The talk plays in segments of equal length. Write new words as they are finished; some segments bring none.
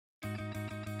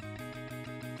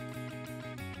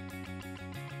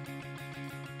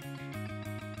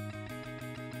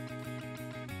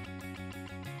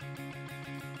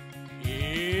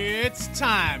It's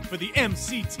time for the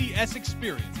MCTS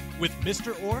experience with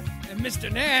Mr. Orr and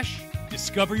Mr. Nash.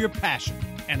 Discover your passion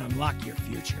and unlock your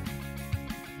future.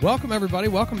 Welcome, everybody.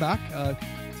 Welcome back.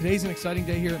 Today's an exciting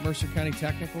day here at Mercer County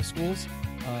Technical Schools.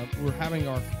 We're having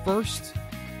our first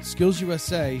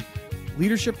SkillsUSA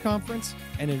Leadership Conference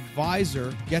and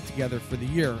Advisor get-together for the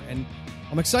year. And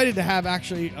I'm excited to have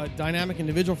actually a dynamic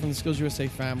individual from the SkillsUSA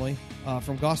family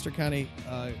from Gloucester County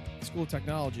School of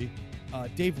Technology,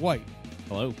 Dave White.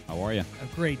 Hello, how are you?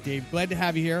 Great, Dave. Glad to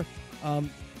have you here.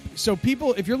 So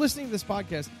people, if you're listening to this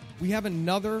podcast, we have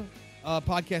another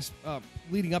podcast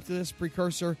leading up to this,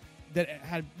 precursor,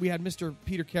 that we had Mr.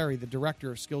 Peter Carey, the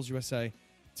director of SkillsUSA,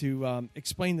 to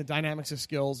explain the dynamics of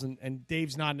skills, and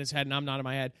Dave's nodding his head and I'm nodding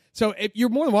my head. So you're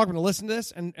more than welcome to listen to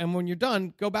this, and when you're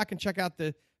done, go back and check out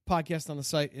the podcast on the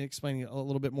site and explaining a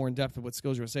little bit more in depth of what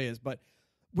SkillsUSA is. But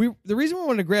the reason we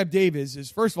wanted to grab Dave is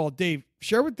first of all, Dave,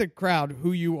 share with the crowd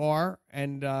who you are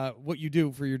and what you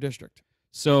do for your district.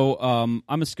 So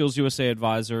I'm a SkillsUSA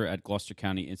advisor at Gloucester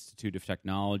County Institute of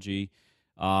Technology.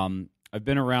 I've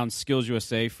been around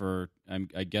SkillsUSA for,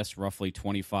 I guess, roughly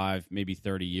 25, maybe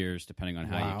 30 years, depending on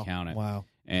how you count it. Wow.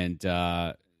 And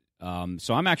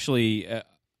so I'm actually,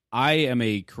 I am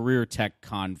a career tech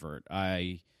convert.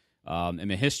 I am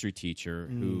a history teacher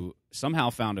who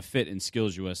somehow found a fit in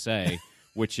SkillsUSA,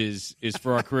 which is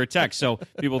for our career tech. So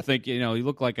people think, you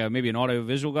look like maybe an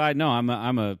audiovisual guy. No, I'm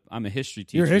a history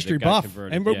teacher. You're a history buff,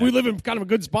 converted. and we live in kind of a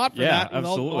good spot for that. And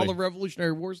absolutely. all the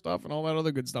Revolutionary War stuff and all that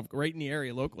other good stuff, right in the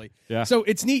area locally. Yeah. So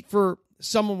it's neat for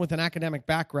someone with an academic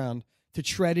background to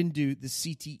tread into the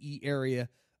CTE area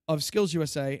of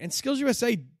SkillsUSA, and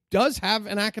SkillsUSA does have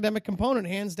an academic component,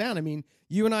 hands down. I mean,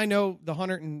 you and I know the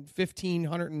 115,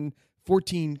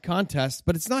 114 contests,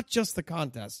 but it's not just the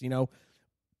contest,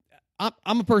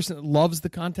 I'm a person that loves the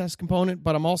contest component,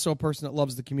 but I'm also a person that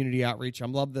loves the community outreach. I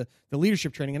love the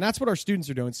leadership training, and that's what our students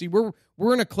are doing. See,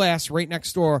 we're in a class right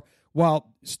next door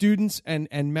while students and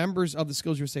members of the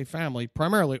SkillsUSA family,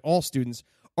 primarily all students,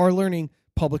 are learning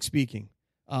public speaking,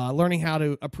 learning how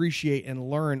to appreciate and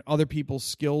learn other people's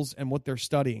skills and what they're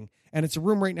studying. And it's a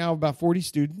room right now of about 40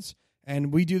 students,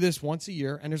 and we do this once a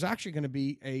year, and there's actually going to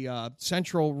be a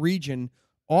central region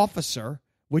officer,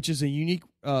 which is a unique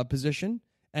position.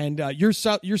 And your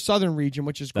southern region,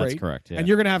 which is great. That's correct, yeah. And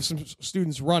you're going to have some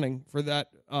students running for that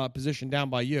position down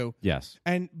by you. Yes.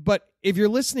 But if you're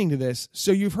listening to this,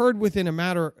 so you've heard within a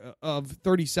matter of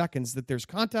 30 seconds that there's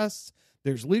contests,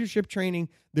 there's leadership training,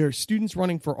 there's students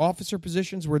running for officer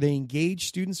positions where they engage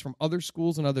students from other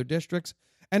schools and other districts.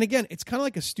 And again, it's kind of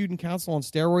like a student council on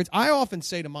steroids. I often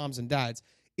say to moms and dads,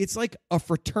 it's like a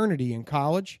fraternity in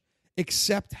college,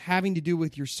 except having to do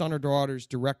with your son or daughter's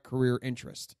direct career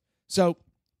interest. So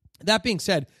that being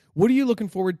said, what are you looking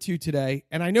forward to today?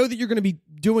 And I know that you're going to be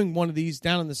doing one of these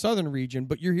down in the southern region,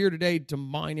 but you're here today to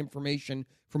mine information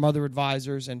from other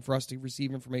advisors and for us to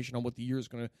receive information on what the year is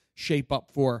going to shape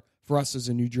up for us as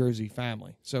a New Jersey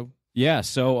family. So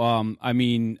I'm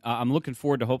looking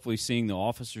forward to hopefully seeing the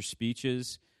officer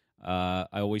speeches. I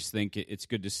always think it's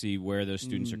good to see where those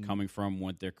students are coming from,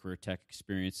 what their career tech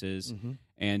experience is. Mm-hmm.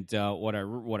 And what I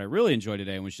really enjoyed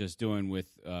today was just doing with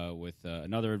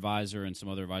another advisor and some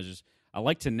other advisors. I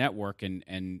like to network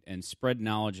and spread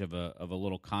knowledge of a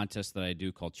little contest that I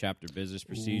do called Chapter Business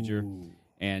Procedure. Ooh.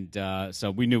 And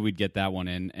so we knew we'd get that one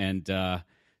in. And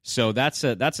so that's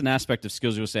an aspect of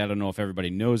SkillsUSA I don't know if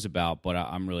everybody knows about, but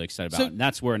I'm really excited about it. And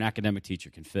that's where an academic teacher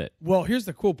can fit. Well, here's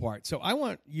the cool part. So I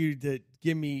want you to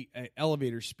give me an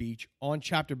elevator speech on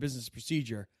Chapter Business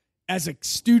Procedure. As a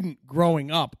student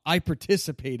growing up, I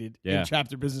participated in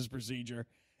Chapter Business Procedure.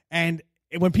 And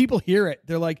when people hear it,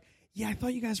 they're like, yeah, I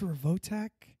thought you guys were a VOTEC.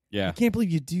 Yeah. I can't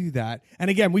believe you do that. And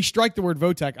again, we strike the word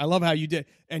VOTEC. I love how you did,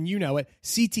 and you know it,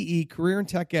 CTE, Career and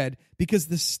Tech Ed, because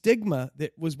the stigma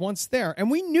that was once there, and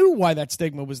we knew why that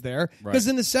stigma was there, because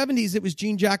in the 70s, it was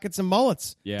jean jackets and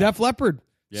mullets, Def Leppard,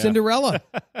 Cinderella,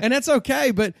 and that's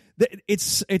okay, but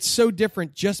it's so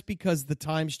different just because the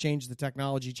times change, the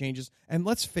technology changes, and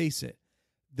let's face it,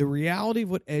 the reality of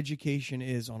what education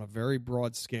is on a very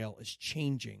broad scale is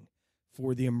changing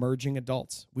for the emerging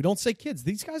adults. We don't say kids.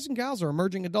 These guys and gals are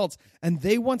emerging adults, and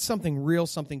they want something real,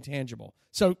 something tangible.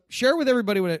 So share with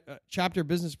everybody what a Chapter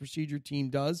Business Procedure team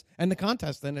does and the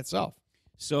contest in itself.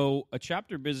 So a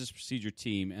Chapter Business Procedure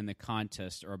team and the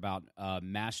contest are about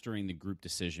mastering the group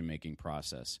decision-making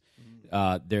process.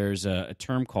 There's a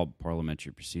term called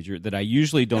parliamentary procedure that I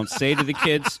usually don't say to the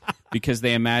kids because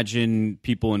they imagine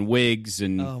people in wigs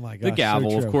and the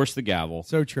gavel, of course the gavel.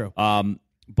 So true.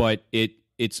 But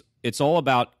it's all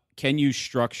about can you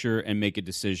structure and make a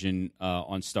decision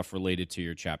on stuff related to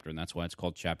your chapter? And that's why it's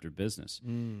called chapter business.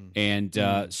 And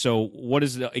so what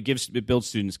is it? It builds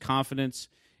students' confidence.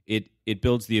 It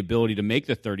builds the ability to make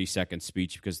the 30-second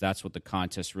speech, because that's what the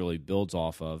contest really builds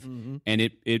off of. And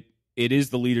it is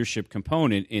the leadership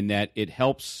component in that it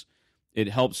helps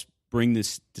bring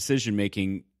this decision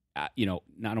making, I don't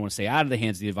want to say out of the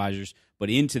hands of the advisors, but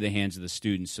into the hands of the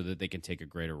students so that they can take a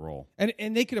greater role.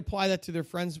 And they could apply that to their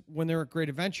friends when they're at Great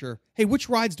Adventure. Hey, which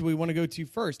rides do we want to go to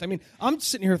first? I mean, I'm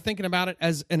sitting here thinking about it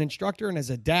as an instructor and as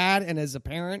a dad and as a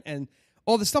parent and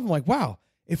all this stuff. I'm like, wow,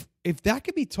 if that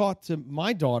could be taught to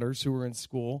my daughters who are in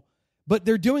school, but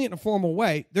they're doing it in a formal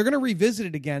way, they're going to revisit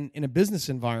it again in a business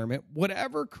environment,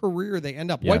 whatever career they end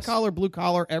up, white collar, blue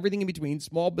collar, everything in between,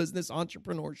 small business,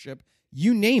 entrepreneurship,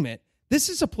 you name it. This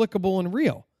is applicable and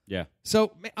real. Yeah.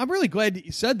 So I'm really glad that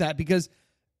you said that, because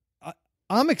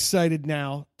I'm excited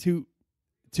now to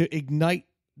ignite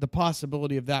the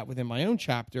possibility of that within my own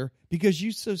chapter, because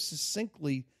you so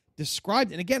succinctly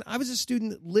described it. And again, I was a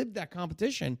student that lived that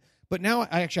competition, but now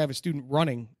I actually have a student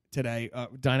running today,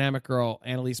 dynamic girl,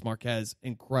 Annalise Marquez,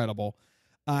 incredible.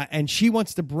 And she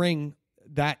wants to bring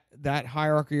that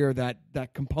hierarchy or that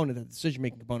component, that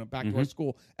decision-making component back to our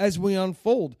school as we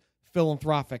unfold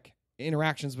philanthropic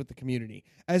interactions with the community,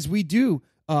 as we do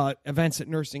events at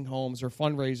nursing homes or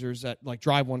fundraisers at like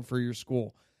Drive One for your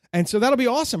school. And so that'll be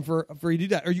awesome for you to do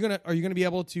that. Are you gonna be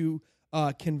able to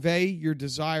convey your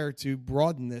desire to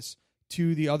broaden this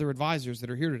to the other advisors that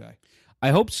are here today? I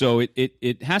hope so.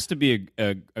 It has to be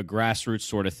a grassroots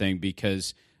sort of thing,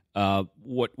 because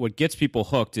what gets people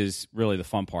hooked is really the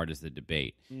fun part is the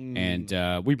debate.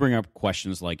 And we bring up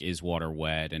questions like, is water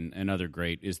wet? And another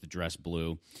great, is the dress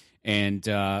blue? And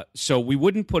so we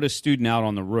wouldn't put a student out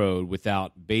on the road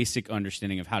without basic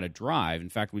understanding of how to drive. In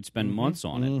fact, we'd spend months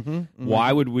on it.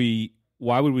 Why would we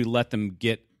let them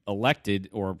get elected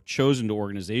or chosen to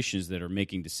organizations that are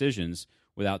making decisions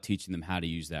without teaching them how to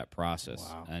use that process?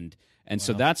 Wow. And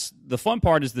so that's the fun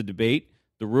part is the debate.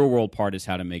 The real world part is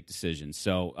how to make decisions.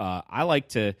 So I'm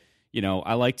a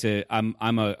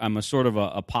sort of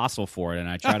a apostle for it, and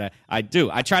I try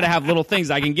to have little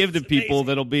things I can give to people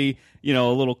that'll be, a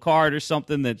little card or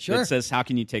something that says, how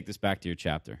can you take this back to your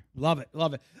chapter? Love it.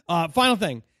 Final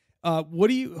thing. What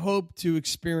do you hope to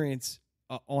experience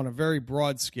on a very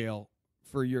broad scale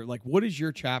for what is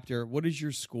your chapter? What is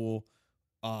your school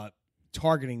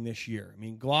targeting this year? I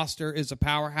mean, Gloucester is a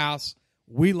powerhouse.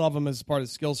 We love them as part of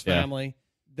the Skills family.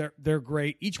 They're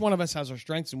great. Each one of us has our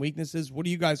strengths and weaknesses. What are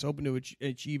you guys hoping to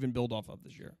achieve and build off of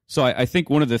this year? So I think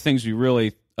one of the things we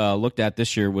really looked at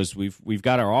this year was we've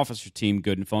got our officer team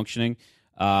good and functioning.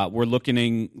 We're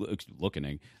looking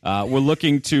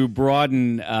to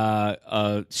broaden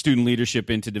student leadership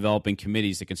into developing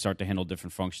committees that can start to handle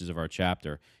different functions of our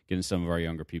chapter, getting some of our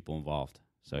younger people involved.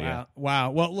 So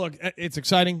wow. Well, look, it's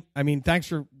exciting. I mean, thanks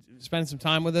for spending some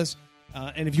time with us.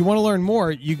 And if you want to learn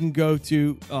more, you can go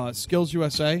to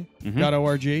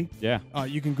SkillsUSA.org. Yeah.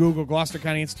 You can Google Gloucester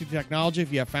County Institute of Technology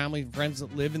if you have family and friends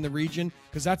that live in the region,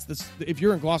 because if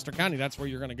you're in Gloucester County, that's where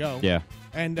you're going to go. Yeah.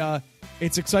 And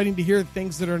it's exciting to hear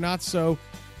things that are not so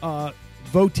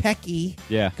vo-techy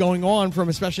going on from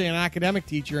especially an academic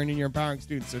teacher and in your empowering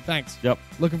students. So thanks. Yep.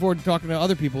 Looking forward to talking to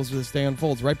other people as this day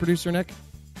unfolds. Right, producer Nick?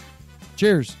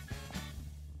 Cheers.